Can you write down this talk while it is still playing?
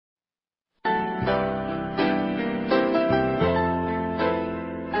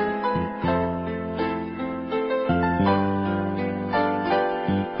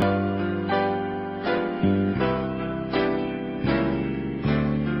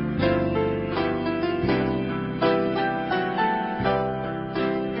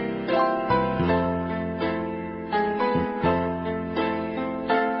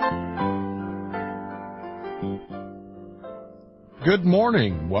Good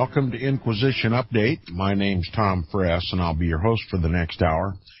morning. Welcome to Inquisition Update. My name's Tom Fress, and I'll be your host for the next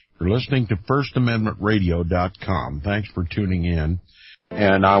hour. You're listening to FirstAmendmentRadio.com. Thanks for tuning in.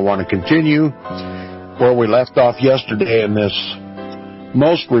 And I want to continue where we left off yesterday in this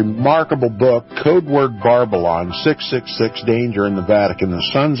most remarkable book, Codeword Barbelon, 666 Danger in the Vatican, the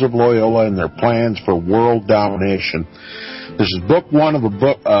Sons of Loyola and Their Plans for World Domination. This is book one of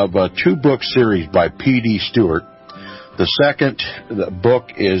a two-book series by P.D. Stewart. The second book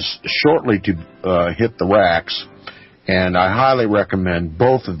is shortly to hit the racks, and I highly recommend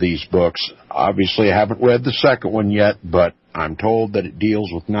both of these books. Obviously, I haven't read the second one yet, but I'm told that it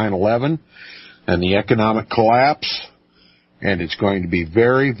deals with 9/11 and the economic collapse, and it's going to be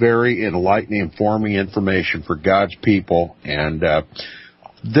very, very enlightening, informing information for God's people. And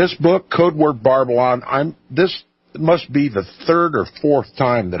this book, Codeword Barbelon, this must be the third or fourth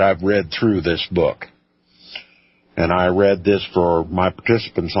time that I've read through this book. And I read this for my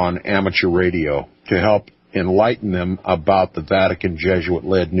participants on amateur radio to help enlighten them about the Vatican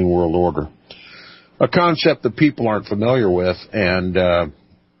Jesuit-led New World Order, a concept that people aren't familiar with and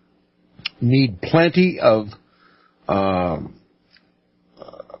need plenty of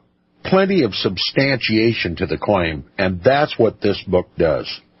substantiation to the claim, and that's what this book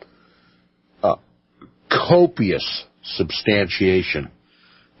does. Copious substantiation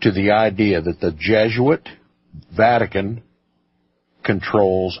to the idea that the Jesuit Vatican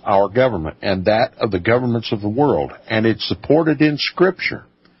controls our government and that of the governments of the world, and it's supported in Scripture,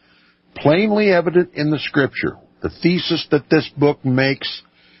 plainly evident in the Scripture. The thesis that this book makes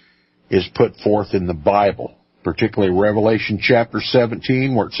is put forth in the Bible, particularly Revelation chapter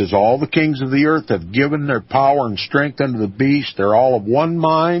 17, where it says, all the kings of the earth have given their power and strength unto the beast. They're all of one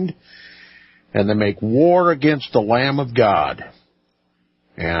mind, and they make war against the Lamb of God.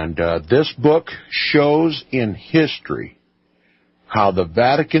 And this book shows in history how the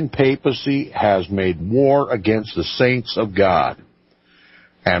Vatican papacy has made war against the saints of God.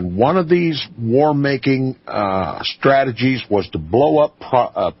 And one of these war-making strategies was to blow up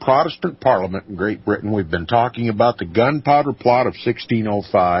Protestant Parliament in Great Britain. We've been talking about the gunpowder plot of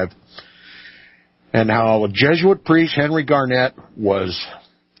 1605 and how a Jesuit priest, Henry Garnet, was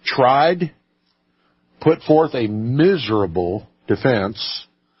tried, put forth a miserable defense,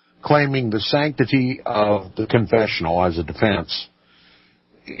 claiming the sanctity of the confessional as a defense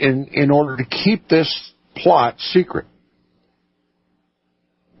in order to keep this plot secret,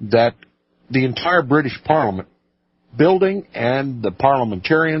 that the entire British Parliament building and the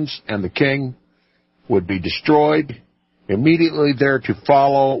parliamentarians and the king would be destroyed. Immediately there to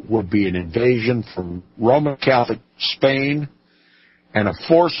follow would be an invasion from Roman Catholic Spain and a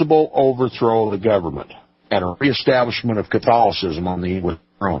forcible overthrow of the government and a reestablishment of Catholicism on the English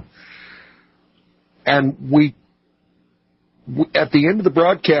throne. And we at the end of the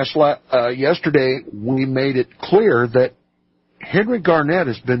broadcast yesterday, we made it clear that Henry Garnet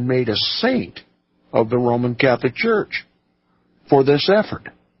has been made a saint of the Roman Catholic Church for this effort.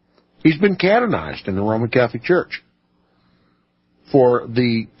 He's been canonized in the Roman Catholic Church for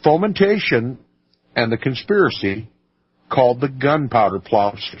the fomentation and the conspiracy called the Gunpowder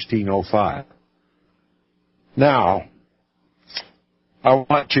Plot of 1605. Now, I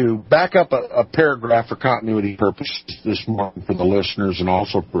want to back up a paragraph for continuity purposes this morning for the listeners and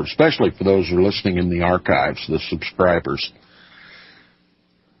also especially for those who are listening in the archives, the subscribers.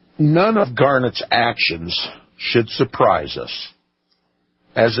 None of Garnet's actions should surprise us,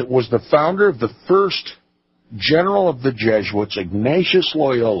 as it was the founder of the first general of the Jesuits, Ignatius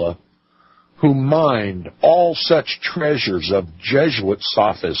Loyola, who mined all such treasures of Jesuit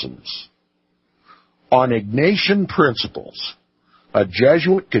sophisms. On Ignatian principles, a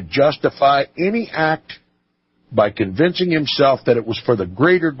Jesuit could justify any act by convincing himself that it was for the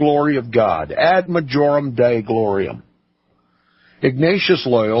greater glory of God, ad majorem Dei gloriam. Ignatius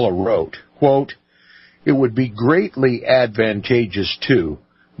Loyola wrote, quote, "It would be greatly advantageous, too,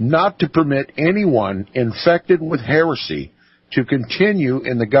 not to permit anyone infected with heresy to continue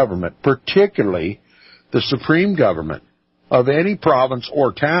in the government, particularly the supreme government of any province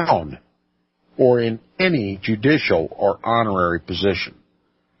or town, or in any judicial or honorary position."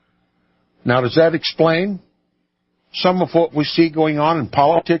 Now, does that explain some of what we see going on in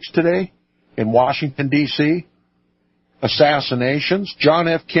politics today in Washington, D.C.? Assassinations, John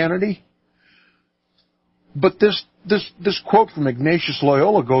F. Kennedy. But this quote from Ignatius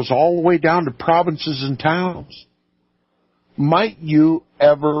Loyola goes all the way down to provinces and towns. Might you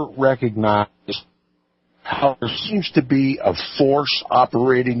ever recognize how there seems to be a force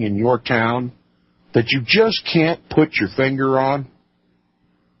operating in your town that you just can't put your finger on?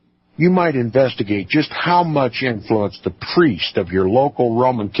 you might investigate just how much influence the priest of your local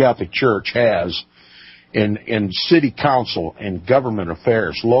Roman Catholic Church has in city council and government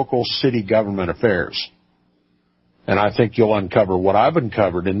affairs, local city government affairs. And I think you'll uncover what I've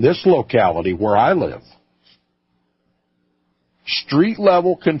uncovered in this locality where I live. Street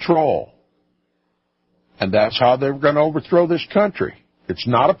level control. And that's how they're going to overthrow this country. It's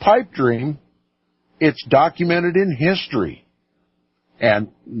not a pipe dream. It's documented in history.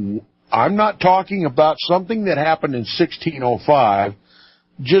 And I'm not talking about something that happened in 1605,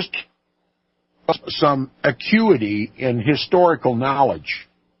 just some acuity in historical knowledge.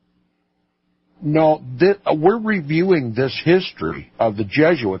 No, we're reviewing this history of the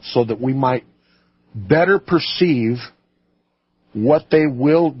Jesuits so that we might better perceive what they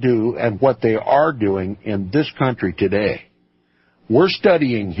will do and what they are doing in this country today. We're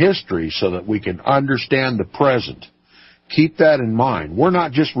studying history so that we can understand the present. Keep that in mind. We're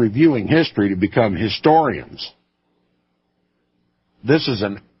not just reviewing history to become historians. This is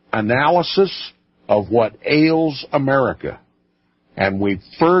an analysis of what ails America. And we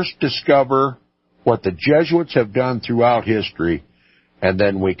first discover what the Jesuits have done throughout history, and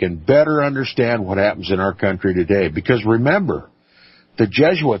then we can better understand what happens in our country today. Because remember, the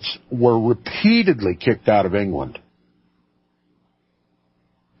Jesuits were repeatedly kicked out of England.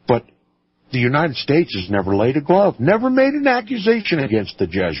 But the United States has never laid a glove, never made an accusation against the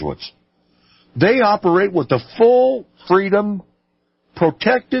Jesuits. They operate with the full freedom,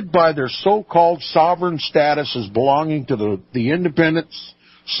 protected by their so-called sovereign status as belonging to the independent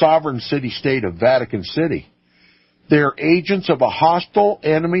sovereign city-state of Vatican City. They're agents of a hostile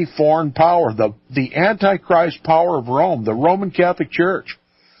enemy foreign power, the Antichrist power of Rome, the Roman Catholic Church.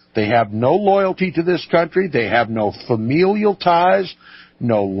 They have no loyalty to this country. They have no familial ties,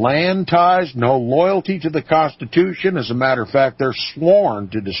 no land ties, no loyalty to the Constitution. As a matter of fact, they're sworn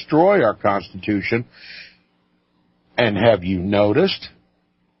to destroy our Constitution. And have you noticed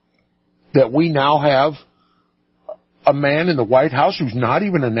that we now have a man in the White House who's not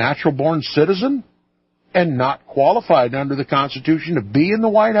even a natural-born citizen and not qualified under the Constitution to be in the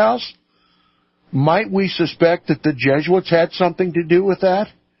White House? Might we suspect that the Jesuits had something to do with that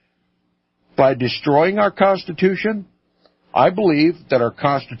by destroying our Constitution? I believe that our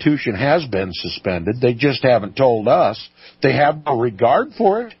Constitution has been suspended. They just haven't told us. They have no regard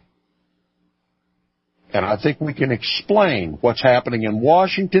for it. And I think we can explain what's happening in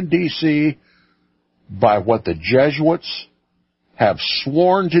Washington, D.C. by what the Jesuits have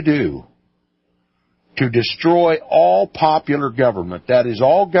sworn to do, to destroy all popular government, that is,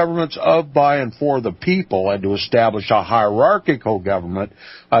 all governments of, by, and for the people, and to establish a hierarchical government,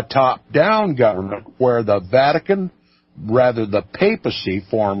 a top-down government, where the Vatican, rather the papacy,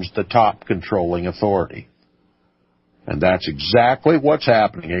 forms the top controlling authority. And that's exactly what's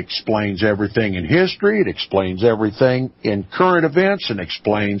happening. It explains everything in history, it explains everything in current events, and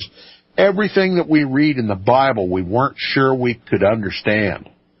explains everything that we read in the Bible we weren't sure we could understand.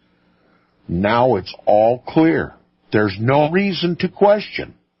 Now it's all clear. There's no reason to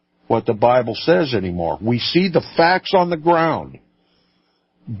question what the Bible says anymore. We see the facts on the ground.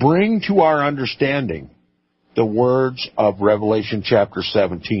 Bring to our understanding the words of Revelation chapter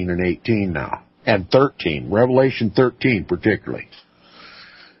 17 and 18 now, and 13, Revelation 13 particularly.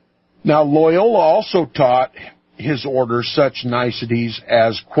 Now, Loyola also taught his order such niceties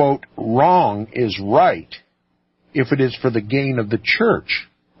as, quote, wrong is right if it is for the gain of the church,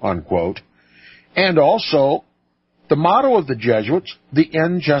 unquote. And also, the motto of the Jesuits, the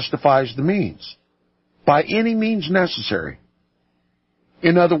end justifies the means, by any means necessary.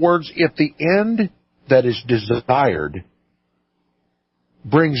 In other words, if the end that is desired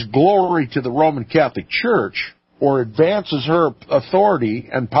brings glory to the Roman Catholic Church or advances her authority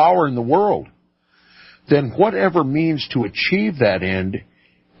and power in the world, then whatever means to achieve that end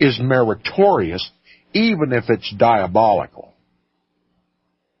is meritorious, even if it's diabolical.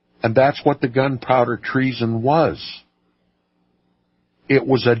 And that's what the gunpowder treason was. It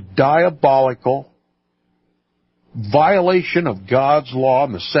was a diabolical violation of God's law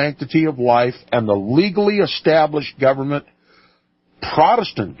and the sanctity of life and the legally established government,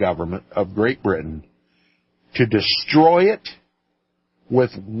 Protestant government of Great Britain, to destroy it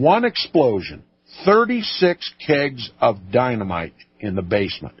with one explosion, 36 kegs of dynamite in the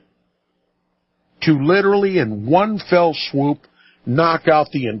basement, to literally in one fell swoop knock out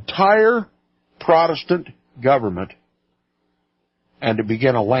the entire Protestant government and to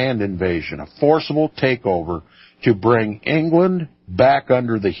begin a land invasion, a forcible takeover to bring England back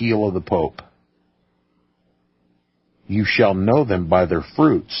under the heel of the Pope. You shall know them by their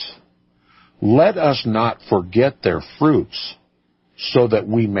fruits. Let us not forget their fruits. so that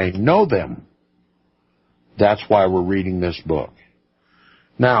we may know them. That's why we're reading this book.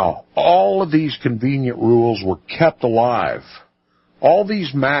 Now, all of these convenient rules were kept alive. All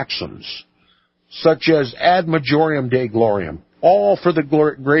these maxims, such as ad majorem Dei gloriam, all for the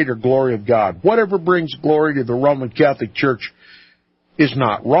greater glory of God. Whatever brings glory to the Roman Catholic Church is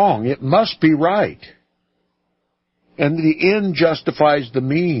not wrong. It must be right. And the end justifies the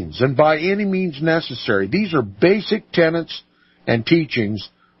means, and by any means necessary. These are basic tenets and teachings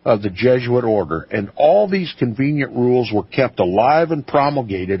of the Jesuit order, and all these convenient rules were kept alive and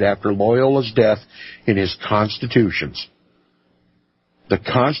promulgated after Loyola's death in his constitutions. The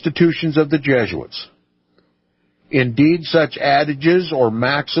constitutions of the Jesuits. Indeed, such adages or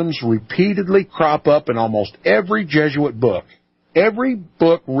maxims repeatedly crop up in almost every Jesuit book. Every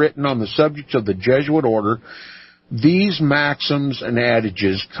book written on the subject of the Jesuit order, these maxims and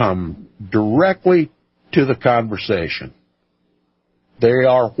adages come directly to the conversation. They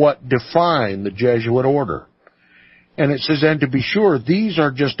are what define the Jesuit order. And it says, and to be sure, these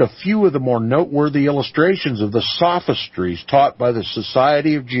are just a few of the more noteworthy illustrations of the sophistries taught by the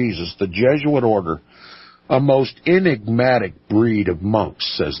Society of Jesus, the Jesuit order, a most enigmatic breed of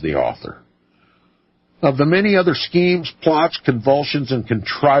monks, says the author. Of the many other schemes, plots, convulsions, and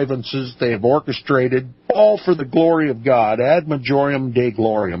contrivances they have orchestrated, all for the glory of God, ad majorem Dei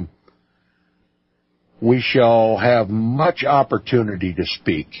gloriam, we shall have much opportunity to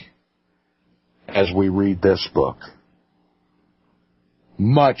speak as we read this book.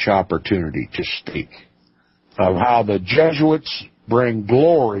 Much opportunity to speak of how the Jesuits bring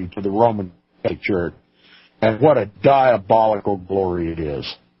glory to the Roman Catholic Church, and what a diabolical glory it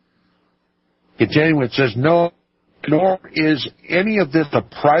is. Continuing, it says, no, nor is any of this a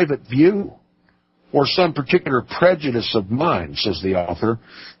private view or some particular prejudice of mine, says the author,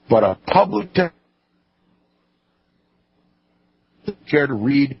 but a public care to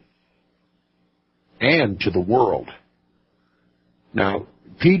read and to the world. Now,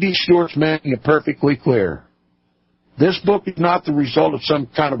 P.D. Stewart's making it perfectly clear. This book is not the result of some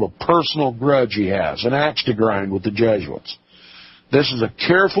kind of a personal grudge he has, an axe to grind with the Jesuits. This is a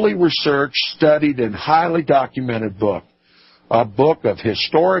carefully researched, studied, and highly documented book. A book of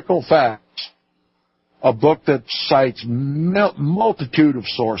historical facts. A book that cites multitude of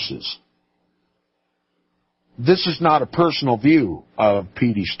sources. This is not a personal view of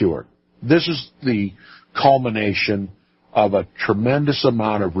P.D. Stewart. This is the culmination of a tremendous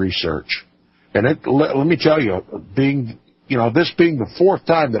amount of research. And let me tell you, this being the fourth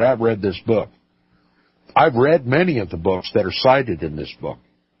time that I've read this book, I've read many of the books that are cited in this book.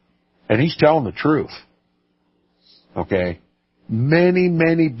 And he's telling the truth. Okay? Many,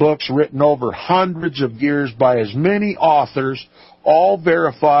 many books written over hundreds of years by as many authors all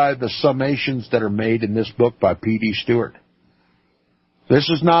verify the summations that are made in this book by P.D. Stewart. This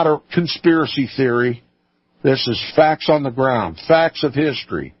is not a conspiracy theory. This is facts on the ground, facts of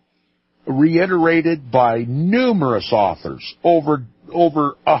history, reiterated by numerous authors over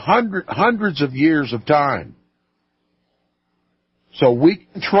hundreds of years of time. So we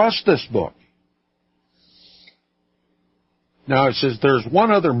can trust this book. Now it says there's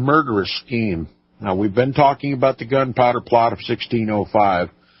one other murderous scheme. Now we've been talking about the gunpowder plot of 1605.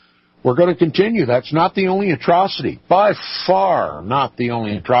 We're going to continue. That's not the only atrocity, by far not the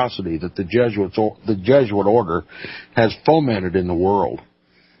only atrocity that the Jesuit order has fomented in the world.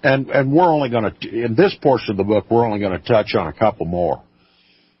 And we're only going to, in this portion of the book, we're only going to touch on a couple more.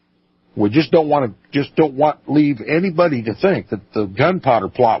 We just don't want to leave anybody to think that the gunpowder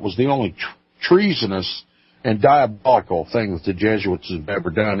plot was the only treasonous and diabolical thing that the Jesuits have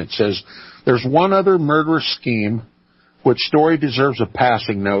ever done. It says there's one other murderous scheme which story deserves a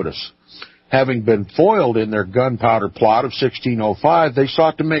passing notice. Having been foiled in their gunpowder plot of 1605, they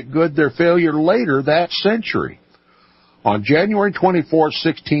sought to make good their failure later that century. On January 24,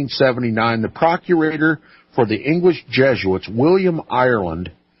 1679, the procurator for the English Jesuits, William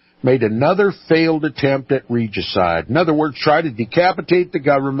Ireland, made another failed attempt at regicide. In other words, tried to decapitate the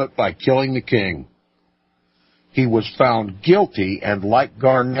government by killing the king. He was found guilty and, like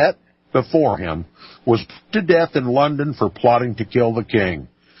Garnet before him, was put to death in London for plotting to kill the king.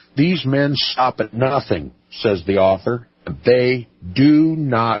 These men stop at nothing, says the author. They do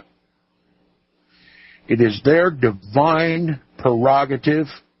not. It is their divine prerogative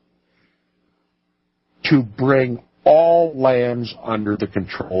to bring all lands under the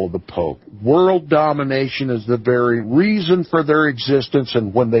control of the Pope. World domination is the very reason for their existence,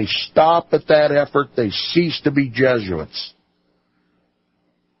 and when they stop at that effort, they cease to be Jesuits.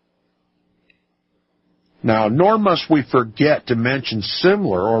 Now, nor must we forget to mention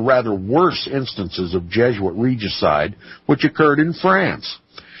similar, or rather worse, instances of Jesuit regicide which occurred in France.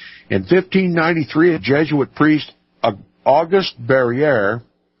 In 1593, a Jesuit priest, Auguste Barrière,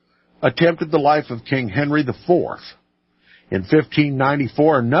 attempted the life of King Henry IV. In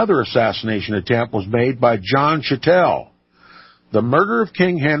 1594, another assassination attempt was made by John Chattel. The murder of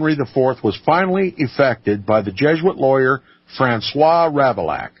King Henry IV was finally effected by the Jesuit lawyer Francois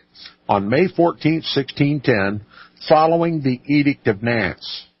Ravaillac on May 14, 1610, following the Edict of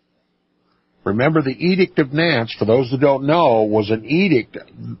Nantes. Remember, the Edict of Nantes, for those that don't know, was an edict.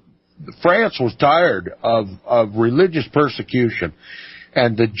 France was tired of religious persecution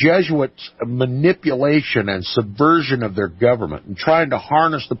and the Jesuits' manipulation and subversion of their government and trying to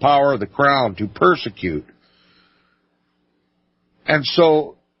harness the power of the crown to persecute. And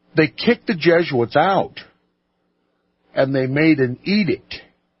so they kicked the Jesuits out, and they made an edict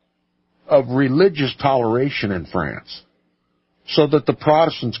of religious toleration in France so that the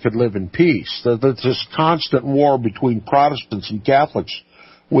Protestants could live in peace, that this constant war between Protestants and Catholics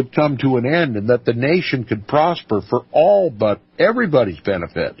would come to an end, and that the nation could prosper for all but everybody's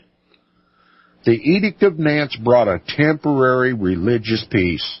benefit. The Edict of Nantes brought a temporary religious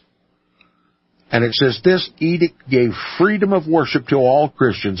peace. And it says this edict gave freedom of worship to all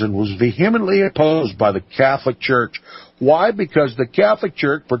Christians and was vehemently opposed by the Catholic Church. Why? Because the Catholic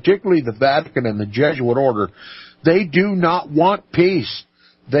Church, particularly the Vatican and the Jesuit order, they do not want peace.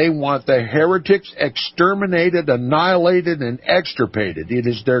 They want the heretics exterminated, annihilated, and extirpated. It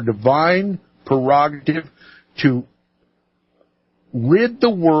is their divine prerogative to rid the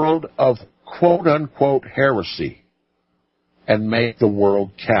world of quote-unquote heresy and make the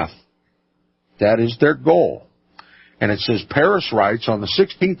world Catholic. That is their goal. And it says, Paris writes, on the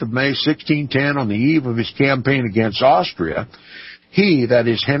 16th of May, 1610, on the eve of his campaign against Austria, he, that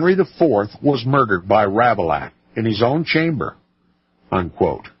is Henry IV, was murdered by Ravaillac in his own chamber,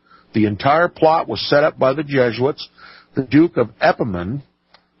 unquote. The entire plot was set up by the Jesuits. The Duke of Epernon,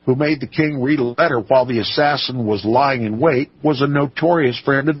 who made the king read a letter while the assassin was lying in wait, was a notorious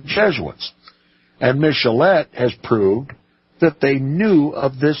friend of the Jesuits. And Michelet has proved that they knew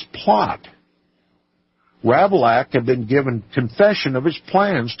of this plot. Ravaillac had been given confession of his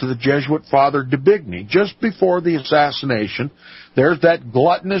plans to the Jesuit Father de Bigny just before the assassination. There's that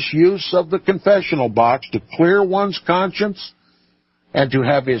gluttonous use of the confessional box to clear one's conscience and to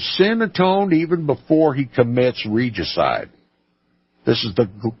have his sin atoned even before he commits regicide. This is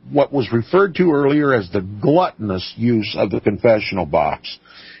what was referred to earlier as the gluttonous use of the confessional box.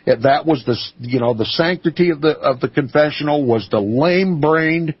 That was the sanctity of the confessional was the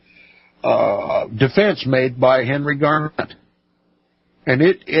lame-brained defense made by Henry Garnet. And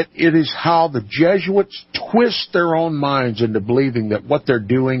it is how the Jesuits twist their own minds into believing that what they're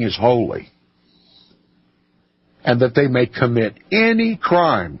doing is holy and that they may commit any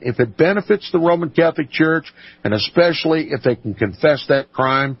crime if it benefits the Roman Catholic Church, and especially if they can confess that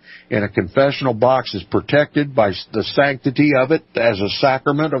crime in a confessional box is protected by the sanctity of it as a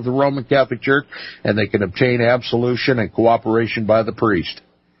sacrament of the Roman Catholic Church, and they can obtain absolution and cooperation by the priest.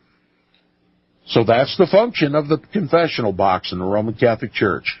 So that's the function of the confessional box in the Roman Catholic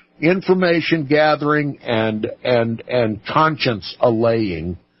Church. Information gathering and conscience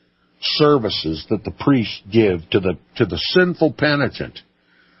allaying services that the priests give to the sinful penitent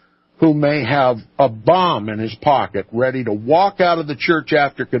who may have a bomb in his pocket ready to walk out of the church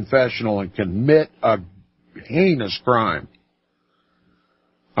after confessional and commit a heinous crime.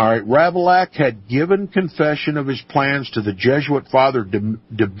 All right, Ravaillac had given confession of his plans to the Jesuit Father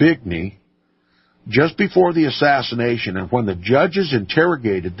de Bigny just before the assassination, and when the judges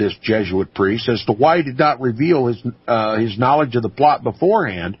interrogated this Jesuit priest as to why he did not reveal his knowledge of the plot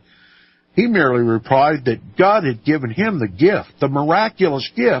beforehand, he merely replied that God had given him the gift, the miraculous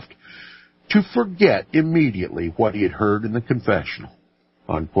gift, to forget immediately what he had heard in the confessional,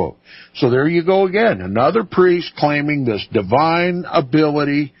 unquote. So there you go again, another priest claiming this divine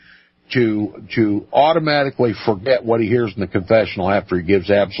ability to automatically forget what he hears in the confessional after he gives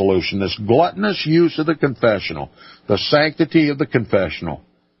absolution. This gluttonous use of the confessional, the sanctity of the confessional.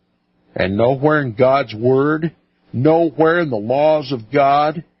 And nowhere in God's Word, nowhere in the laws of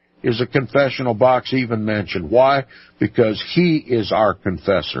God is a confessional box even mentioned. Why? Because He is our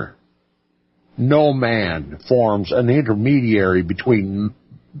confessor. No man forms an intermediary between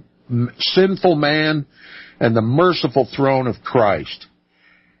sinful man and the merciful throne of Christ.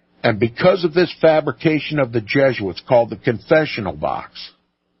 And because of this fabrication of the Jesuits called the confessional box,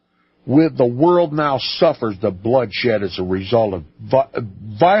 the world now suffers the bloodshed as a result of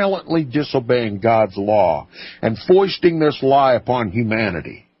violently disobeying God's law and foisting this lie upon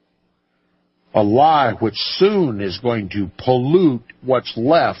humanity. a lie which soon is going to pollute what's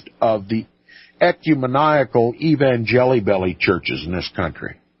left of the ecumenical evangeli-belly churches in this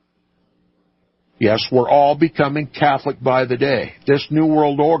country. Yes, we're all becoming Catholic by the day. This New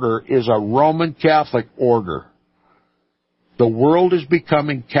World Order is a Roman Catholic order. The world is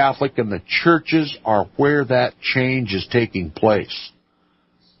becoming Catholic, and the churches are where that change is taking place.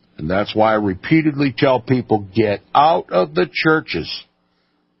 And that's why I repeatedly tell people, get out of the churches.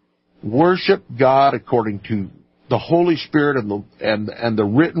 Worship God according to the Holy Spirit and the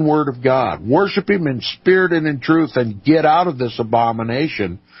written Word of God. Worship Him in spirit and in truth, and get out of this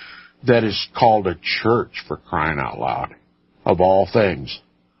abomination that is called a church, for crying out loud, of all things.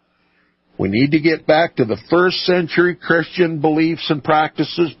 We need to get back to the first century Christian beliefs and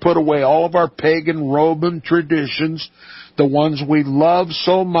practices, put away all of our pagan Roman traditions, the ones we love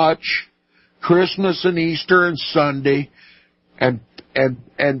so much, Christmas and Easter and Sunday, and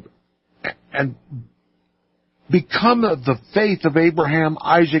become of the faith of Abraham,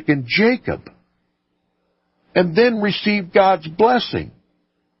 Isaac, and Jacob, and then receive God's blessing.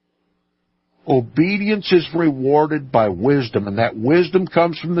 Obedience is rewarded by wisdom, and that wisdom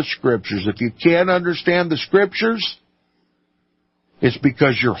comes from the Scriptures. If you can't understand the Scriptures, it's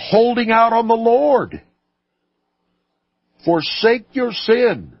because you're holding out on the Lord. Forsake your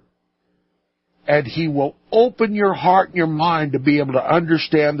sin, and He will open your heart and your mind to be able to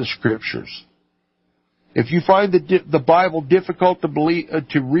understand the Scriptures. If you find the Bible difficult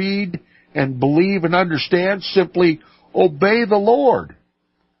to read and believe and understand, simply obey the Lord.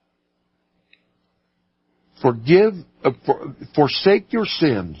 Forsake your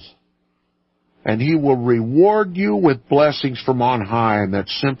sins, and He will reward you with blessings from on high, and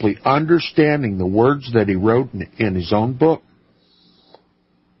that's simply understanding the words that He wrote in His own book.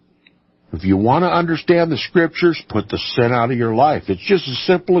 If you want to understand the Scriptures, put the sin out of your life. It's just as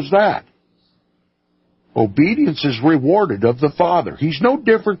simple as that. Obedience is rewarded of the Father. He's no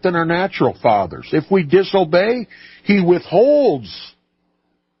different than our natural fathers. If we disobey, He withholds.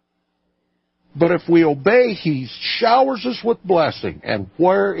 But if we obey, He showers us with blessing. And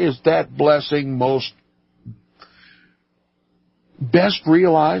where is that blessing most best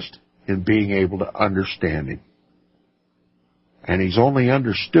realized? In being able to understand Him. And He's only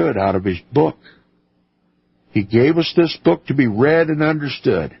understood out of His book. He gave us this book to be read and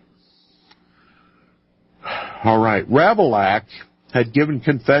understood. All right. Ravaillac had given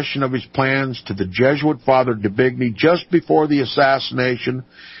confession of his plans to the Jesuit Father de Bigny just before the assassination.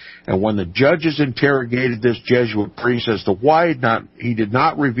 And when the judges interrogated this Jesuit priest as to why he did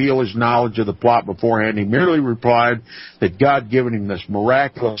not reveal his knowledge of the plot beforehand, he merely replied that God had given him this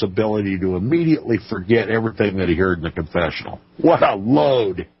miraculous ability to immediately forget everything that he heard in the confessional. What a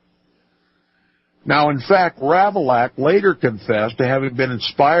load! Now, in fact, Ravaillac later confessed to having been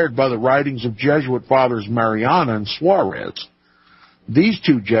inspired by the writings of Jesuit fathers Mariana and Suarez. These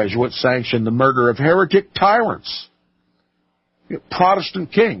two Jesuits sanctioned the murder of heretic tyrants.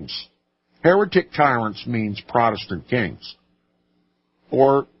 Protestant kings. Heretic tyrants means Protestant kings.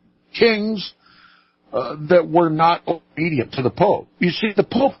 Or kings that were not obedient to the Pope. You see, the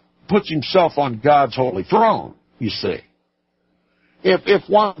Pope puts himself on God's holy throne, you see. If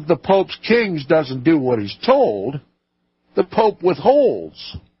one of the Pope's kings doesn't do what he's told, the Pope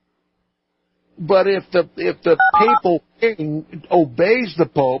withholds. But if the papal king obeys the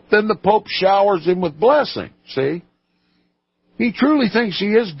Pope, then the Pope showers him with blessing, see? He truly thinks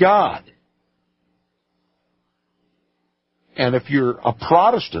he is God. And if you're a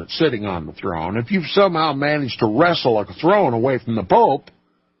Protestant sitting on the throne, if you've somehow managed to wrestle a throne away from the Pope,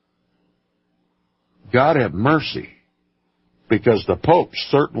 God have mercy, because the Pope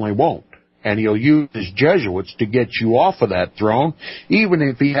certainly won't. And He'll use His Jesuits to get you off of that throne, even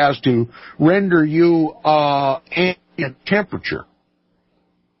if He has to render you ambient temperature.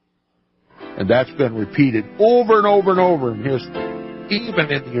 And that's been repeated over and over and over in history,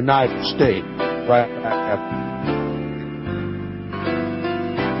 even in the United States. Right after.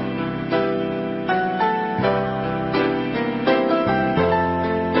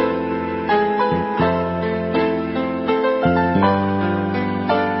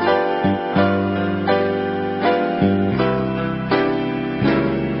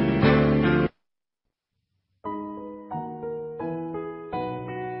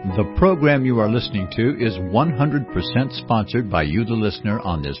 The program you are listening to is 100% sponsored by you, the listener,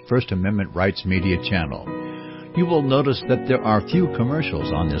 on this First Amendment Rights Media channel. You will notice that there are few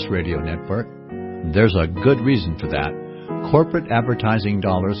commercials on this radio network. There's a good reason for that. Corporate advertising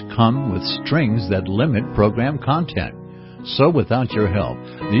dollars come with strings that limit program content. So without your help,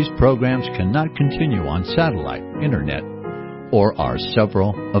 these programs cannot continue on satellite, internet, or our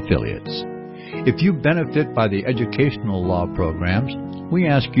several affiliates. If you benefit by the educational law programs, we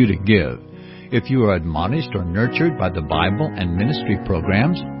ask you to give. If you are admonished or nurtured by the Bible and ministry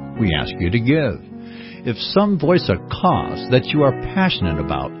programs, we ask you to give. If some voice a cause that you are passionate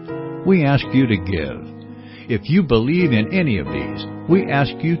about, we ask you to give. If you believe in any of these, we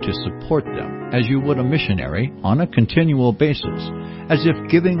ask you to support them as you would a missionary on a continual basis, as if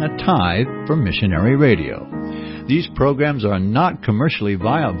giving a tithe for missionary radio. These programs are not commercially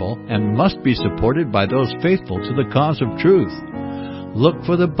viable and must be supported by those faithful to the cause of truth. Look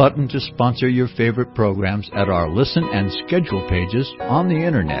for the button to sponsor your favorite programs at our listen and schedule pages on the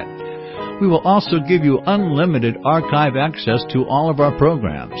Internet. We will also give you unlimited archive access to all of our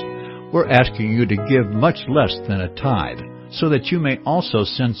programs. We're asking you to give much less than a tithe, so that you may also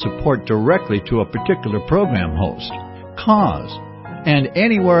send support directly to a particular program host, cause, and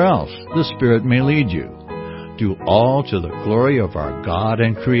anywhere else the Spirit may lead you. Do all to the glory of our God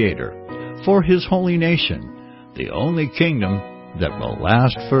and Creator, for His holy nation, the only kingdom that will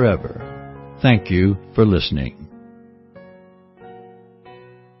last forever. Thank you for listening.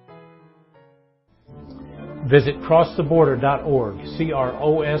 Visit crosstheborder.org,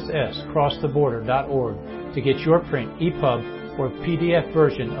 C-R-O-S-S, crosstheborder.org, to get your print, EPUB, or PDF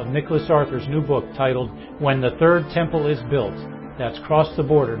version of Nicholas Arthur's new book titled When the Third Temple is Built. That's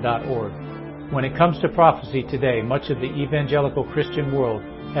crosstheborder.org. When it comes to prophecy today, much of the evangelical Christian world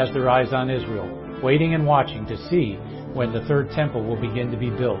has their eyes on Israel, waiting and watching to see when the third temple will begin to be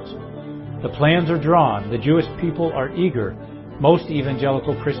built. The plans are drawn. The Jewish people are eager. Most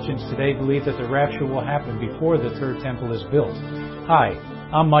evangelical Christians today believe that the rapture will happen before the third temple is built. Hi,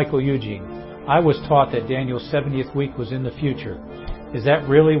 I'm Michael Eugene. I was taught that Daniel's 70th week was in the future. Is that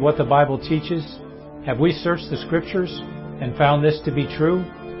really what the Bible teaches? Have we searched the Scriptures and found this to be true?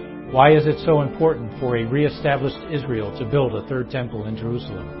 Why is it so important for a reestablished Israel to build a third temple in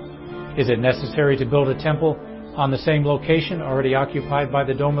Jerusalem? Is it necessary to build a temple on the same location already occupied by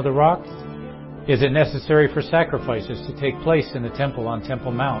the Dome of the Rock? Is it necessary for sacrifices to take place in the temple on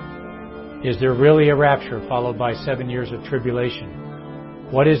Temple Mount? Is there really a rapture followed by 7 years of tribulation?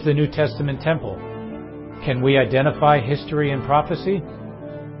 What is the New Testament temple? Can we identify history and prophecy?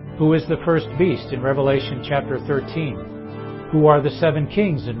 Who is the first beast in Revelation chapter 13? Who are the 7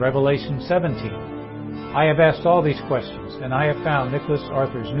 kings in Revelation 17? I have asked all these questions, and I have found Nicholas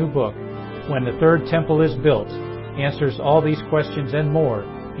Arthur's new book, When the Third Temple is Built, answers all these questions and more,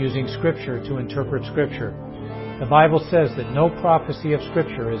 using Scripture to interpret Scripture. The Bible says that no prophecy of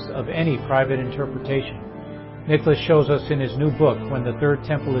Scripture is of any private interpretation. Nicholas shows us in his new book, When the Third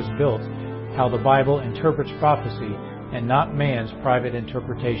Temple is Built, how the Bible interprets prophecy and not man's private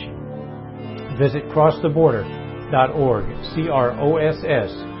interpretation. Visit crosstheborder.org,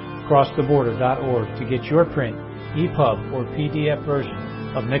 C-R-O-S-S, crosstheborder.org, to get your print, EPUB, or PDF version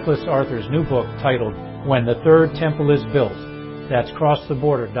of Nicholas Arthur's new book titled When the Third Temple is Built. That's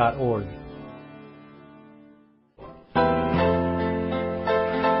crosstheborder.org.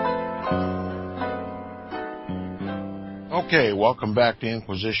 Okay, welcome back to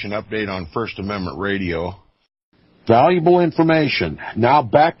Inquisition Update on First Amendment Radio. Valuable information. Now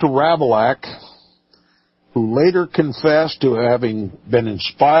back to Ravaillac, who later confessed to having been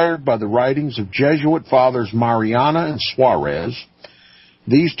inspired by the writings of Jesuit fathers Mariana and Suarez.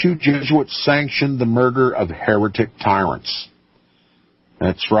 These 2 Jesuits sanctioned the murder of heretic tyrants.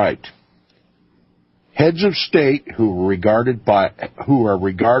 That's right. Heads of state who are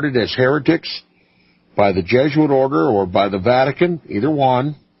regarded as heretics by the Jesuit order or by the Vatican, either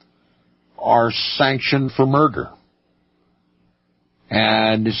one, are sanctioned for murder.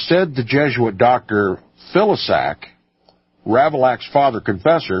 And it said the Jesuit Dr. Filisac, Ravillac's father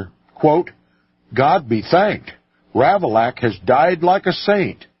confessor, quote, God be thanked. Ravaillac has died like a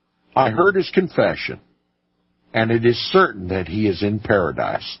saint. I heard his confession, and it is certain that he is in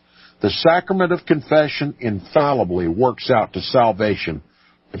paradise. The sacrament of confession infallibly works out to salvation,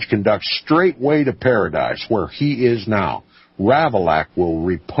 which conducts straightway to paradise, where he is now. Ravaillac will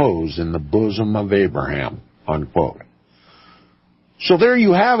repose in the bosom of Abraham, unquote. So there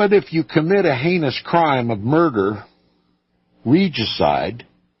you have it. If you commit a heinous crime of murder, regicide,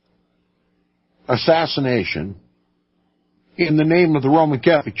 assassination, in the name of the Roman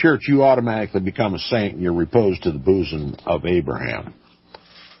Catholic Church, you automatically become a saint and you're reposed to the bosom of Abraham.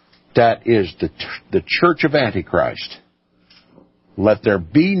 That is the Church of Antichrist. Let there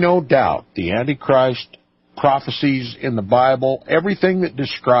be no doubt the Antichrist prophecies in the Bible, everything that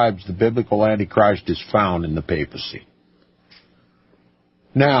describes the biblical Antichrist is found in the papacy.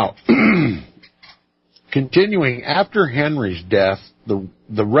 Now, continuing, after Henry's death,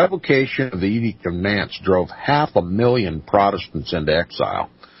 the revocation of the Edict of Nantes drove 500,000 Protestants into exile.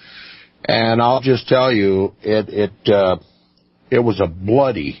 And I'll just tell you, it was a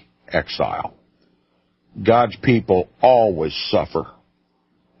bloody exile. God's people always suffer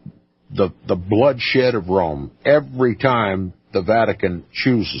the bloodshed of Rome every time the Vatican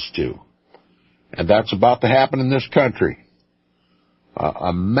chooses to. And that's about to happen in this country.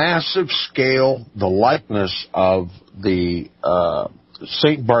 A massive scale, the likeness of the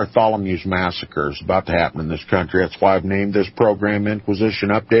St. Bartholomew's Massacre is about to happen in this country. That's why I've named this program Inquisition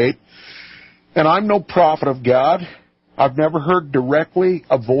Update. And I'm no prophet of God. I've never heard directly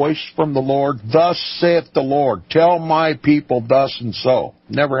a voice from the Lord, thus saith the Lord, tell my people thus and so.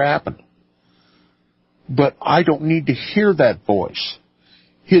 Never happened. But I don't need to hear that voice.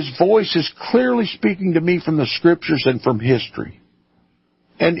 His voice is clearly speaking to me from the Scriptures and from history.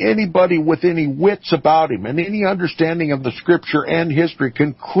 And anybody with any wits about him and any understanding of the Scripture and history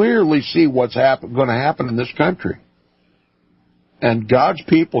can clearly see what's going to happen in this country. And God's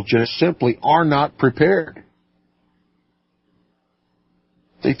people just simply are not prepared.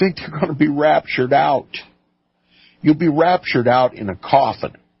 They think they're going to be raptured out. You'll be raptured out in a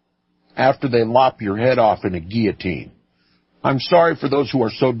coffin after they lop your head off in a guillotine. I'm sorry for those who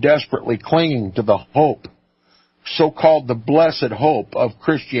are so desperately clinging to the hope, so-called the blessed hope of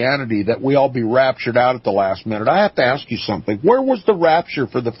Christianity, that we all be raptured out at the last minute. I have to ask you something. Where was the rapture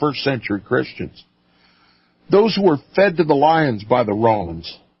for the first century Christians? Those who were fed to the lions by the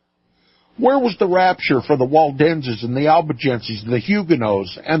Romans. Where was the rapture for the Waldenses and the Albigenses and the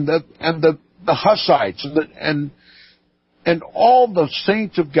Huguenots and the Hussites and all the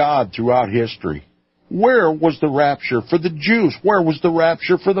saints of God throughout history? Where was the rapture for the Jews? Where was the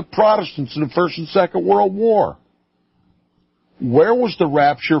rapture for the Protestants in the First and Second World War? Where was the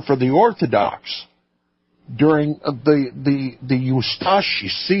rapture for the Orthodox during the Ustashi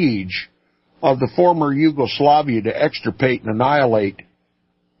siege of the former Yugoslavia to extirpate and annihilate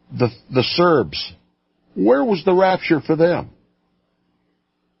the Serbs? Where was the rapture for them?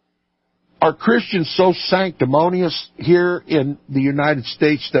 Are Christians so sanctimonious here in the United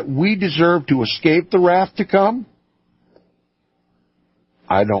States that we deserve to escape the wrath to come?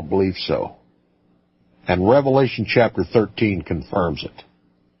 I don't believe so. And Revelation chapter 13 confirms it.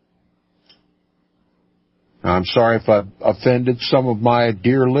 Now, I'm sorry if I've offended some of my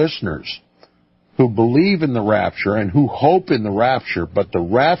dear listeners who believe in the rapture and who hope in the rapture, but the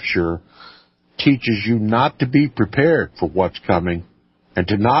rapture teaches you not to be prepared for what's coming and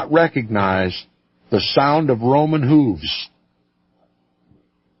to not recognize the sound of Roman hooves.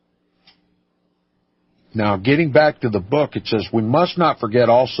 Now, getting back to the book, it says, we must not forget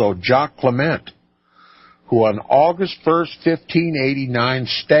also Jacques Clement, who on August 1st, 1589,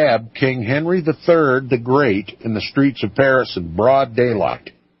 stabbed King Henry III the Great in the streets of Paris in broad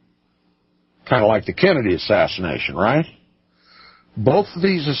daylight. Kind of like the Kennedy assassination, right? Both of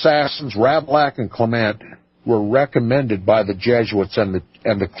these assassins, Ravaillac and Clement, were recommended by the Jesuits and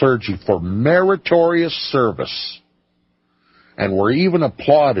the clergy for meritorious service, and were even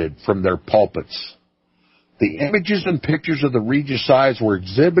applauded from their pulpits. The images and pictures of the regicides were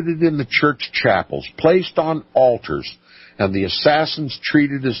exhibited in the church chapels, placed on altars, and the assassins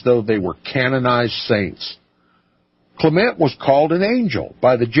treated as though they were canonized saints. Clement was called an angel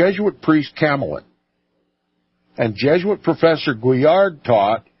by the Jesuit priest Camelot, and Jesuit professor Guillard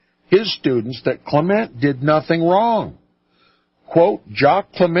taught his students that Clement did nothing wrong. Quote,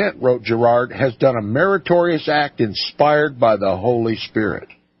 Jacques Clement, wrote Girard, has done a meritorious act inspired by the Holy Spirit.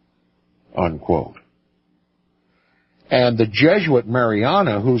 Unquote. And the Jesuit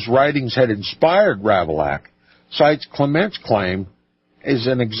Mariana, whose writings had inspired Ravaillac, cites Clement's claim as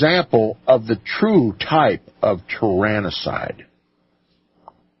an example of the true type of tyrannicide.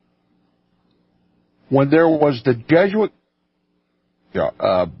 When there was the Jesuit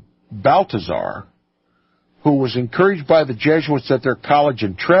Balthazar, who was encouraged by the Jesuits at their college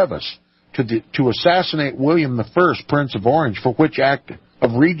in Treves to assassinate William I, Prince of Orange, for which act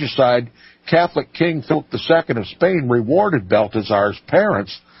of regicide Catholic King Philip II of Spain rewarded Balthazar's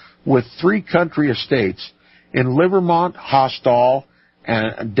parents with 3 country estates in Livermont, Hostal,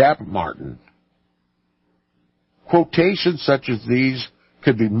 and Dapmartin. Quotations such as these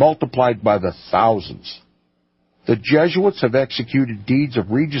could be multiplied by the thousands. The Jesuits have executed deeds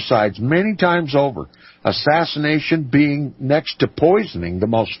of regicides many times over, assassination being, next to poisoning, the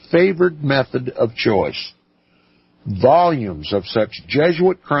most favored method of choice. Volumes of such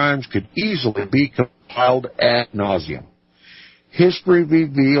Jesuit crimes could easily be compiled ad nauseum. History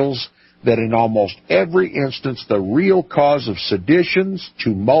reveals that in almost every instance the real cause of seditions,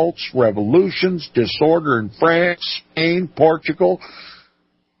 tumults, revolutions, disorder in France, Spain, Portugal,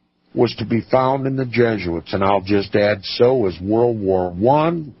 was to be found in the Jesuits, and I'll just add so is World War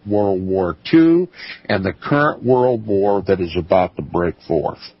I, World War II, and the current World War that is about to break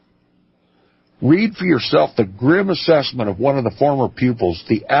forth. Read for yourself the grim assessment of one of the former pupils,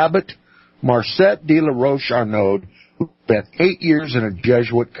 the abbot Marcet de la Roche-Arnaud, who spent 8 years in a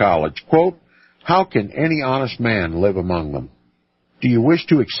Jesuit college. Quote, "How can any honest man live among them? Do you wish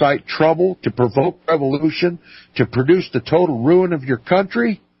to excite trouble, to provoke revolution, to produce the total ruin of your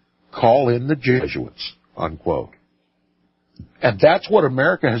country? Call in the Jesuits," unquote. And that's what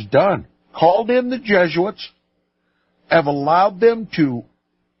America has done. Called in the Jesuits, have allowed them to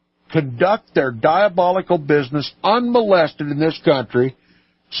conduct their diabolical business unmolested in this country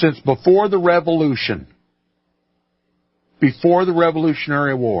since before the Revolution, before the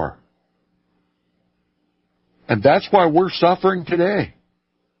Revolutionary War. And that's why we're suffering today.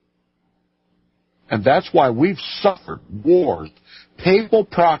 And that's why we've suffered wars, papal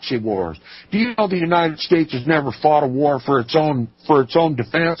proxy wars. Do you know the United States has never fought a war for its own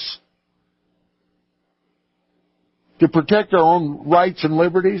defense? To protect our own rights and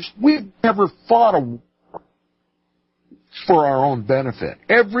liberties? We've never fought a war for our own benefit.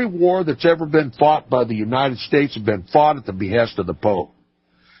 Every war that's ever been fought by the United States has been fought at the behest of the Pope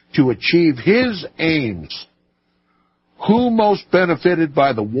to achieve his aims. Who most benefited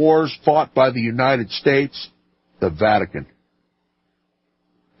by the wars fought by the United States? The Vatican.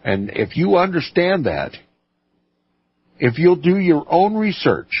 And if you understand that, if you'll do your own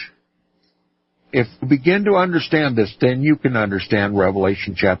research, if you begin to understand this, then you can understand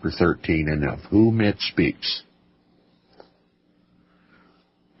Revelation chapter 13 and of whom it speaks.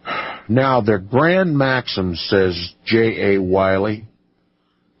 Now, their grand maxim, says J.A. Wiley,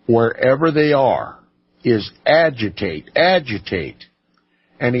 wherever they are, is agitate, agitate.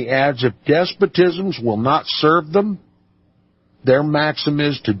 And he adds, if despotisms will not serve them, their maxim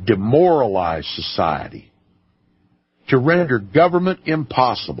is to demoralize society, to render government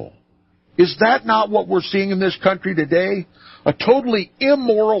impossible. Is that not what we're seeing in this country today? A totally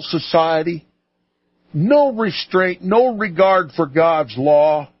immoral society, no restraint, no regard for God's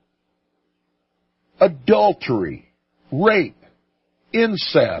law, adultery, rape,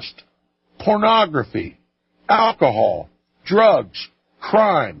 incest, pornography, alcohol, drugs,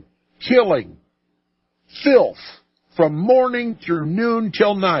 crime, killing, filth, from morning through noon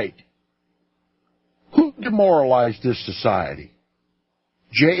till night. Who demoralized this society?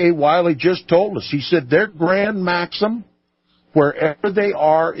 J.A. Wiley just told us. He said their grand maxim, wherever they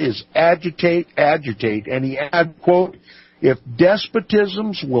are, is agitate, agitate. And he added, quote, if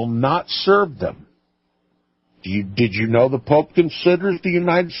despotisms will not serve them. Did you know the Pope considers the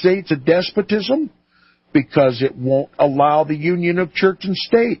United States a despotism? Because it won't allow the union of church and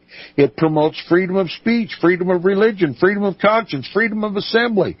state. It promotes freedom of speech, freedom of religion, freedom of conscience, freedom of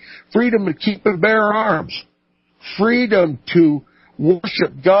assembly, freedom to keep and bear arms, freedom to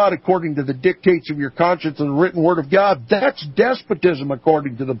worship God according to the dictates of your conscience and the written word of God. That's despotism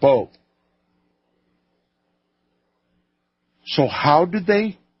according to the Pope. So how did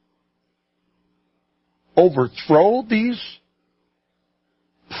they overthrow these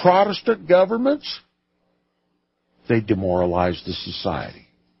Protestant governments? They demoralized the society.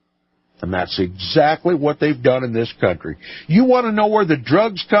 And that's exactly what they've done in this country. You want to know where the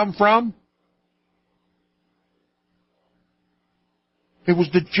drugs come from? It was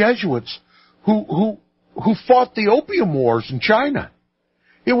the Jesuits who fought the opium wars in China.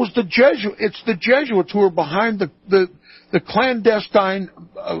 It's the Jesuits who are behind the clandestine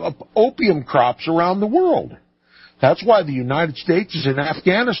opium crops around the world. That's why the United States is in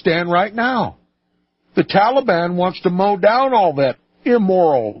Afghanistan right now. The Taliban wants to mow down all that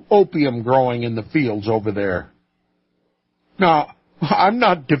immoral opium growing in the fields over there. Now, I'm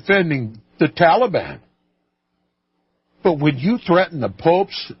not defending the Taliban, but when you threaten the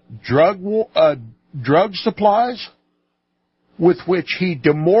Pope's drug supplies, with which he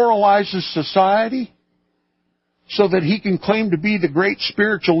demoralizes society, so that he can claim to be the great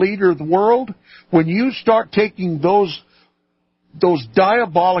spiritual leader of the world, when you start taking those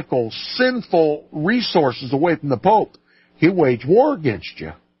diabolical, sinful resources away from the Pope, he'll wage war against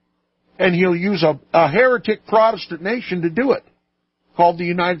you. And he'll use a heretic Protestant nation to do it, called the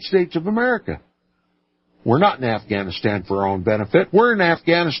United States of America. We're not in Afghanistan for our own benefit. We're in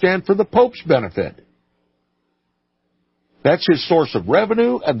Afghanistan for the Pope's benefit. That's his source of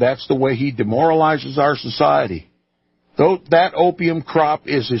revenue, and that's the way he demoralizes our society. That opium crop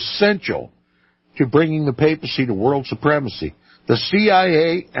is essential to bringing the papacy to world supremacy. The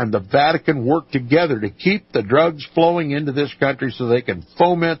CIA and the Vatican work together to keep the drugs flowing into this country so they can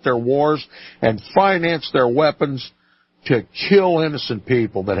foment their wars and finance their weapons to kill innocent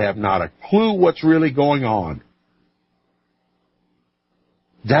people that have not a clue what's really going on.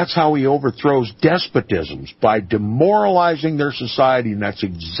 That's how he overthrows despotisms, by demoralizing their society, and that's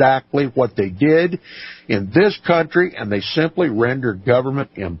exactly what they did in this country, and they simply rendered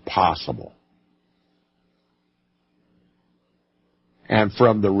government impossible. And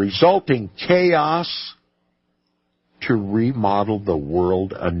from the resulting chaos, to remodel the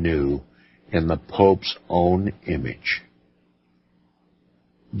world anew in the Pope's own image.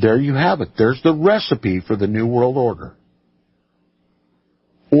 There you have it. There's the recipe for the New World Order.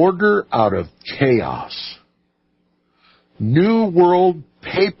 Order out of chaos. New World,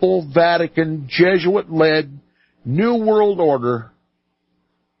 Papal, Vatican, Jesuit-led New World Order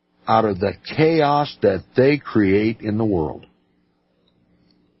out of the chaos that they create in the world.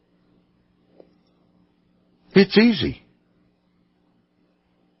 It's easy.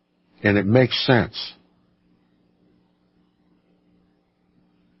 And it makes sense.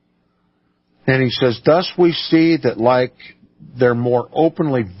 And he says, thus we see that like their more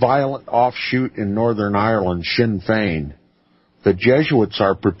openly violent offshoot in Northern Ireland, Sinn Féin, the Jesuits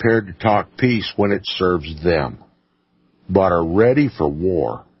are prepared to talk peace when it serves them, but are ready for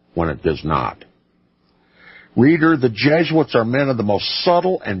war when it does not. Reader, the Jesuits are men of the most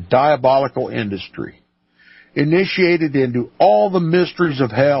subtle and diabolical industry, initiated into all the mysteries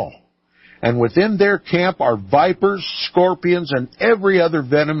of hell, and within their camp are vipers, scorpions, and every other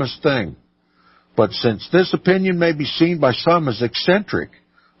venomous thing. But since this opinion may be seen by some as eccentric,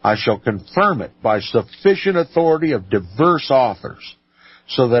 I shall confirm it by sufficient authority of diverse authors,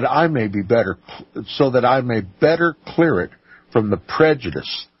 so that I may better clear it from the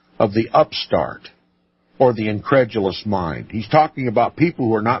prejudice of the upstart or the incredulous mind. He's talking about people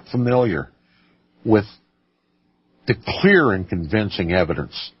who are not familiar with the clear and convincing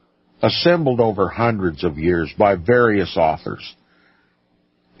evidence assembled over hundreds of years by various authors.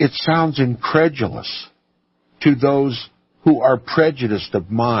 It sounds incredulous to those who are prejudiced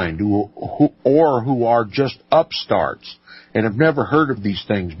of mind, or who are just upstarts and have never heard of these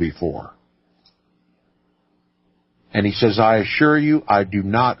things before. And he says, I assure you, I do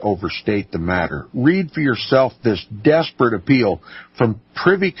not overstate the matter. Read for yourself this desperate appeal from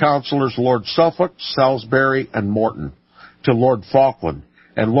Privy Councillors Lord Suffolk, Salisbury, and Morton to Lord Falkland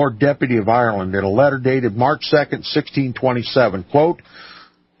and Lord Deputy of Ireland in a letter dated March 2nd, 1627. Quote,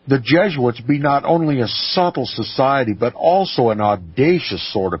 the Jesuits be not only a subtle society, but also an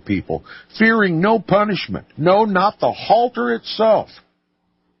audacious sort of people, fearing no punishment, no, not the halter itself.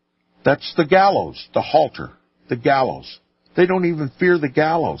 That's the gallows, the halter, the gallows. They don't even fear the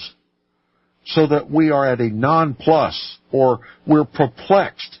gallows. So that we are at a nonplus, or we're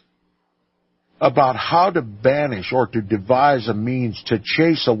perplexed about how to banish or to devise a means to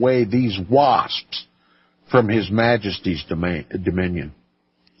chase away these wasps from His Majesty's dominion.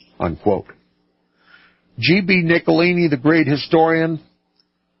 Unquote. G.B. Niccolini, the great historian,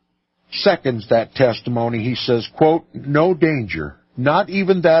 seconds that testimony. He says, quote, no danger, not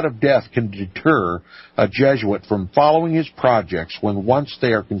even that of death, can deter a Jesuit from following his projects when once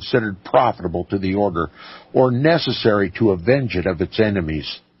they are considered profitable to the order or necessary to avenge it of its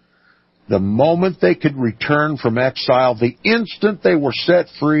enemies. The moment they could return from exile, the instant they were set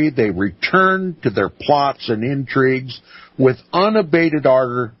free, they returned to their plots and intrigues with unabated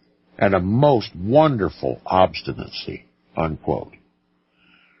ardor and a most wonderful obstinacy, unquote.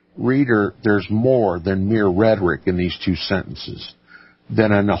 Reader, there's more than mere rhetoric in these two sentences,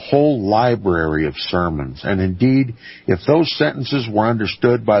 than in a whole library of sermons. And indeed, if those sentences were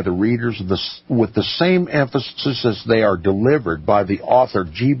understood by the readers with the same emphasis as they are delivered by the author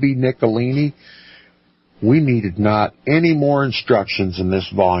G.B. Niccolini, we needed not any more instructions in this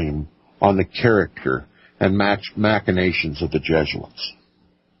volume on the character and machinations of the Jesuits.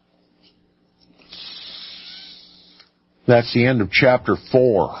 That's the end of chapter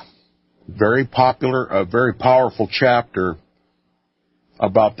 4. Very popular, a very powerful chapter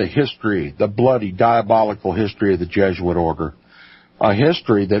about the history, the bloody, diabolical history of the Jesuit order. A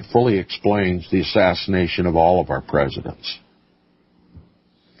history that fully explains the assassination of all of our presidents,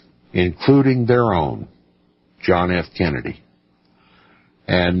 including their own, John F. Kennedy.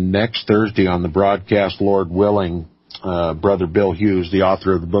 And next Thursday on the broadcast, Lord willing, Brother Bill Hughes, the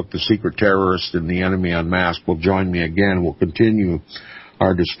author of the book The Secret Terrorist and the Enemy Unmasked, will join me again. We'll continue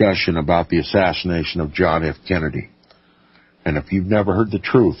our discussion about the assassination of John F. Kennedy. And if you've never heard the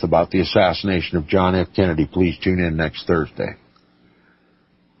truth about the assassination of John F. Kennedy, please tune in next Thursday.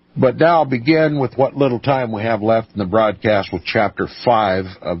 But now I'll begin with what little time we have left in the broadcast with Chapter 5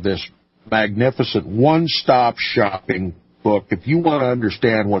 of this magnificent one-stop shopping book. If you want to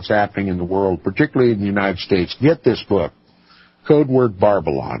understand what's happening in the world, particularly in the United States, get this book, Codeword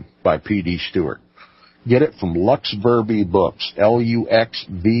Barbelon by P.D. Stewart. Get it from Luxverbi Books,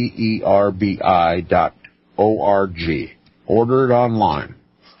 LuxVerbi.org. Order it online.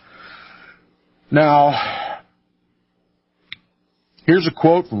 Now, here's a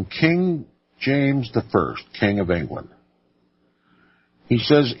quote from King James I, King of England. He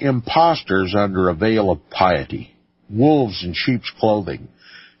says, impostors under a veil of piety, wolves in sheep's clothing,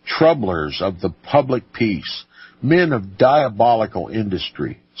 troublers of the public peace, men of diabolical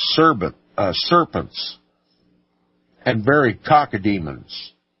industry, serpents, and very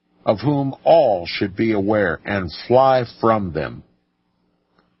cacodemons, of whom all should be aware and fly from them.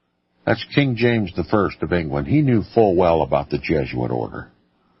 That's King James I of England. He knew full well about the Jesuit order.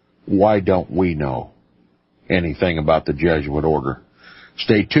 Why don't we know anything about the Jesuit order?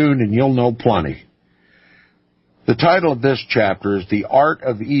 Stay tuned and you'll know plenty. The title of this chapter is The Art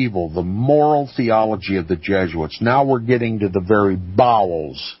of Evil, the Moral Theology of the Jesuits. Now we're getting to the very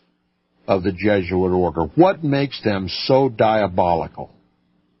bowels of the Jesuit order. What makes them so diabolical?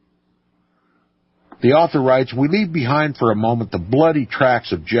 The author writes, we leave behind for a moment the bloody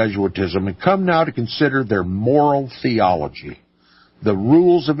tracks of Jesuitism and come now to consider their moral theology, the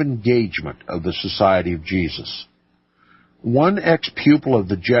rules of engagement of the Society of Jesus. One ex-pupil of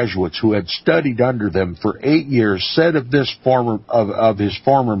the Jesuits who had studied under them for 8 years said of his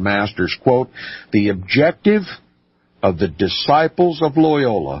former masters, quote, the objective of the disciples of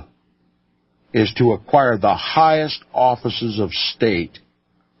Loyola is to acquire the highest offices of state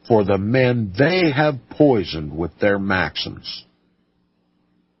for the men they have poisoned with their maxims.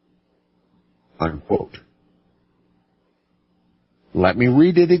 Unquote. Let me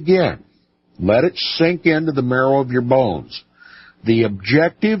read it again. Let it sink into the marrow of your bones. The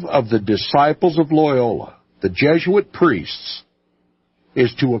objective of the disciples of Loyola, the Jesuit priests,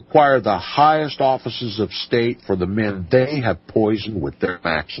 is to acquire the highest offices of state for the men they have poisoned with their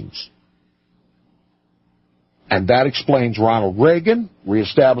maxims. And that explains Ronald Reagan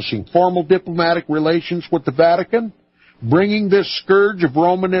reestablishing formal diplomatic relations with the Vatican, bringing this scourge of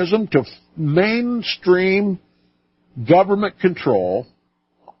Romanism to mainstream government control,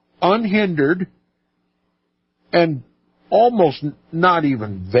 unhindered, and almost not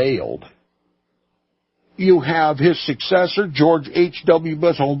even veiled. You have his successor, George H.W.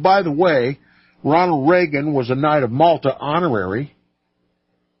 Bush. Oh, by the way, Ronald Reagan was a Knight of Malta honorary.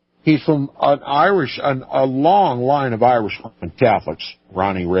 He's from a long line of Irish Roman Catholics,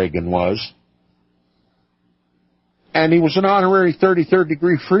 Ronnie Reagan was. And he was an honorary 33rd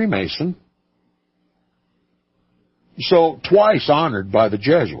degree Freemason. So twice honored by the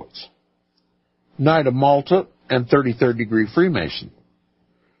Jesuits. Knight of Malta and 33rd degree Freemason.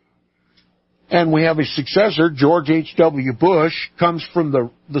 And we have his successor, George H.W. Bush, comes from the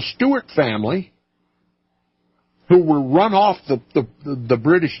Stuart family, who were run off the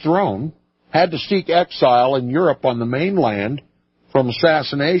British throne, had to seek exile in Europe on the mainland from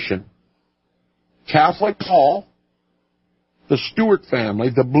assassination. Catholic Hall, the Stuart family,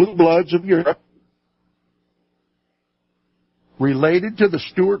 the blue bloods of Europe, related to the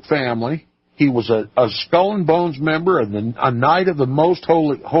Stuart family. He was a Skull and Bones member and a Knight of the Most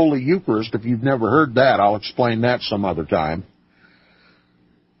Holy Eucharist. If you've never heard that, I'll explain that some other time.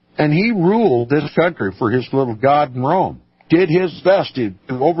 And he ruled this country for his little God in Rome, did his best to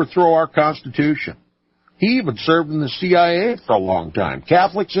overthrow our Constitution. He even served in the CIA for a long time.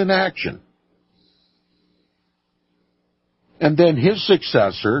 Catholics in action. And then his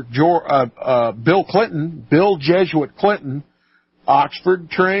successor, Bill Clinton, Bill Jesuit Clinton,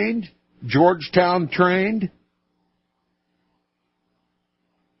 Oxford trained, Georgetown trained,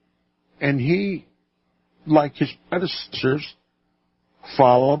 and he, like his predecessors,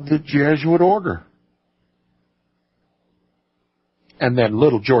 followed the Jesuit order. And then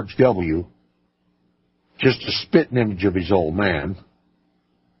little George W., just a spitting image of his old man.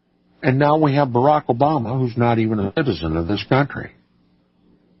 And now we have Barack Obama, who's not even a citizen of this country.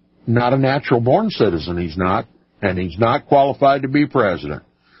 Not a natural-born citizen, he's not. And he's not qualified to be president.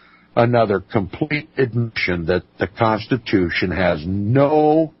 Another complete admission that the Constitution has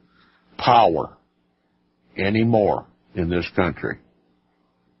no power anymore in this country.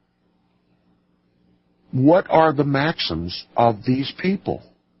 What are the maxims of these people?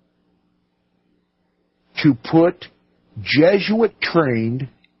 To put Jesuit-trained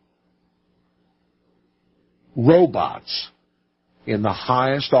robots in the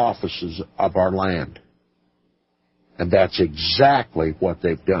highest offices of our land. And that's exactly what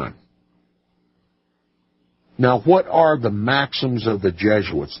they've done. Now, what are the maxims of the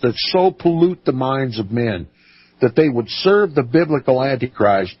Jesuits that so pollute the minds of men that they would serve the biblical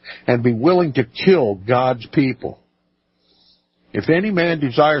Antichrist and be willing to kill God's people. If any man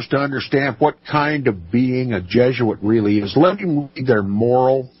desires to understand what kind of being a Jesuit really is, let him read their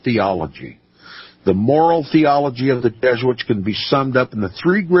moral theology. The moral theology of the Jesuits can be summed up in the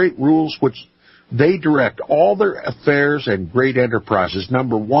three great rules which they direct all their affairs and great enterprises.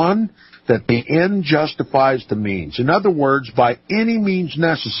 Number one, that the end justifies the means. In other words, by any means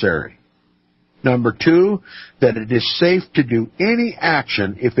necessary. Number two, that it is safe to do any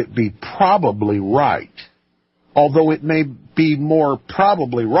action if it be probably right, although it may be more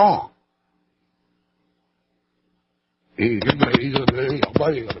probably wrong.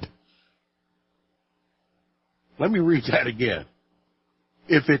 Let me read that again.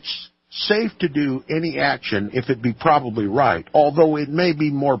 If it's safe to do any action if it be probably right, although it may be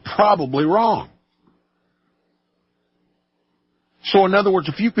more probably wrong. So in other words,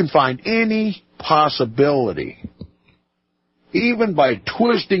 if you can find any possibility, even by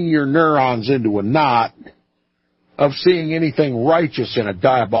twisting your neurons into a knot, of seeing anything righteous in a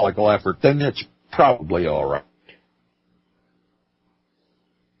diabolical effort, then it's probably all right.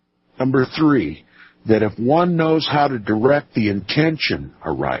 Number three, that if one knows how to direct the intention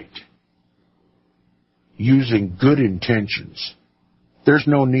aright, using good intentions, there's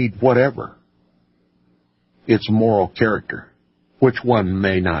no need whatever. It's moral character, which one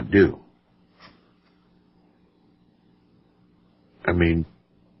may not do. I mean,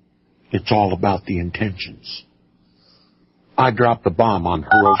 it's all about the intentions. I dropped the bomb on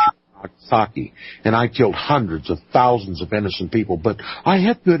Hiroshima and Nagasaki, and I killed hundreds of thousands of innocent people, but I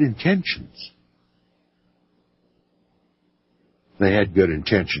had good intentions. They had good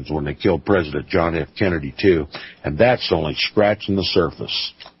intentions when they killed President John F. Kennedy, too, and that's only scratching the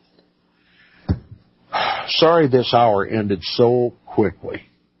surface. Sorry this hour ended so quickly.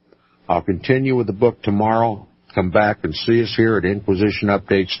 I'll continue with the book tomorrow. Come back and see us here at Inquisition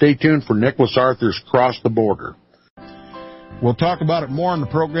Update. Stay tuned for Nicholas Arthur's Cross the Border. We'll talk about it more on the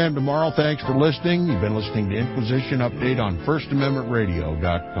program tomorrow. Thanks for listening. You've been listening to Inquisition Update on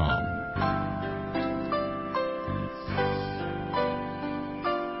FirstAmendmentRadio.com.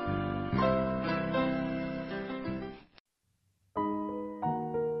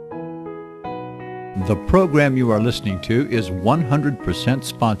 The program you are listening to is 100%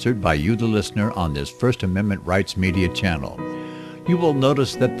 sponsored by you, the listener, on this First Amendment Rights Media channel. You will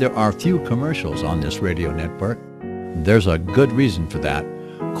notice that there are few commercials on this radio network. There's a good reason for that.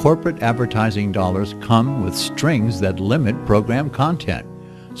 Corporate advertising dollars come with strings that limit program content.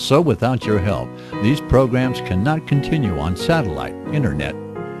 So without your help, these programs cannot continue on satellite, internet,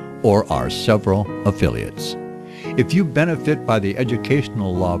 or our several affiliates. If you benefit by the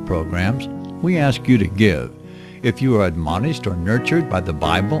educational law programs, we ask you to give. If you are admonished or nurtured by the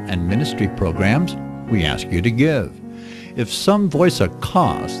Bible and ministry programs, we ask you to give. If some voice a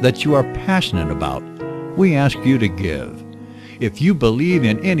cause that you are passionate about, we ask you to give. If you believe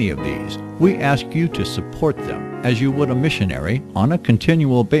in any of these, we ask you to support them as you would a missionary on a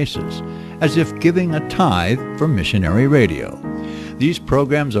continual basis, as if giving a tithe for missionary radio. These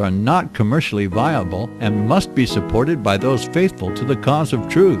programs are not commercially viable and must be supported by those faithful to the cause of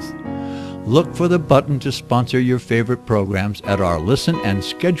truth. Look for the button to sponsor your favorite programs at our listen and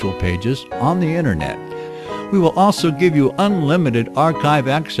schedule pages on the internet. We will also give you unlimited archive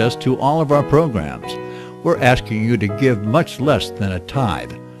access to all of our programs. We're asking you to give much less than a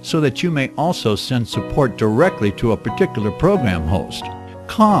tithe so that you may also send support directly to a particular program host,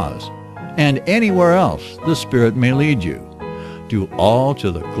 cause, and anywhere else the Spirit may lead you. Do all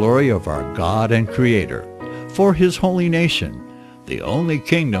to the glory of our God and Creator, for His holy nation, the only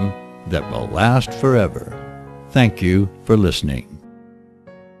kingdom that will last forever. Thank you for listening.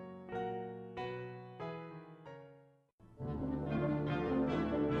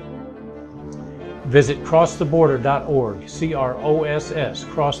 Visit crosstheborder.org, CROSS,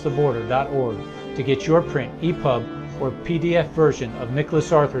 crosstheborder.org, to get your print, EPUB, or PDF version of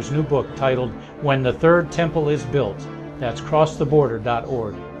Nicholas Arthur's new book titled When the Third Temple is Built. That's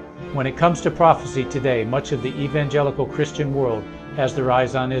crosstheborder.org. When it comes to prophecy today, much of the evangelical Christian world has their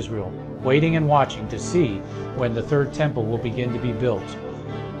eyes on Israel, waiting and watching to see when the third temple will begin to be built.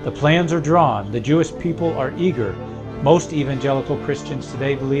 The plans are drawn. The Jewish people are eager. Most evangelical Christians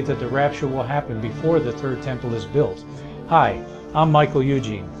today believe that the rapture will happen before the third temple is built. Hi, I'm Michael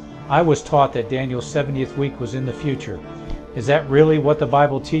Eugene. I was taught that Daniel's 70th week was in the future. Is that really what the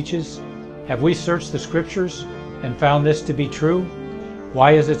Bible teaches? Have we searched the Scriptures and found this to be true?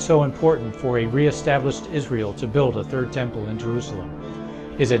 Why is it so important for a re-established Israel to build a third temple in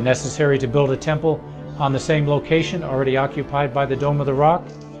Jerusalem? Is it necessary to build a temple on the same location already occupied by the Dome of the Rock?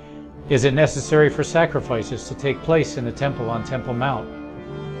 Is it necessary for sacrifices to take place in the temple on Temple Mount?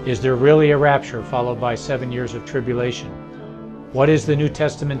 Is there really a rapture followed by 7 years of tribulation? What is the New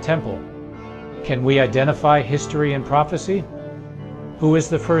Testament temple? Can we identify history and prophecy? Who is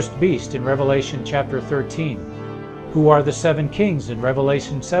the first beast in Revelation chapter 13? Who are the 7 kings in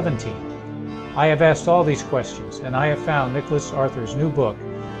Revelation 17? I have asked all these questions, and I have found Nicholas Arthur's new book,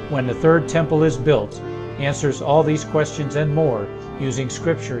 When the Third Temple is Built, answers all these questions and more using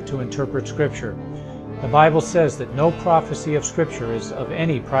Scripture to interpret Scripture. The Bible says that no prophecy of Scripture is of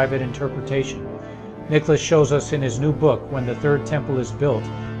any private interpretation. Nicholas shows us in his new book, When the Third Temple is Built,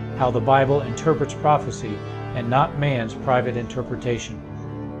 how the Bible interprets prophecy and not man's private interpretation.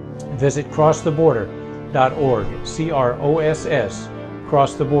 Visit crosstheborder.org, C-R-O-S-S,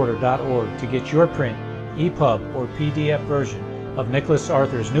 crosstheborder.org, to get your print, EPUB, or PDF version of Nicholas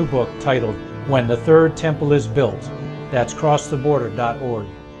Arthur's new book titled When the Third Temple is Built. That's crosstheborder.org.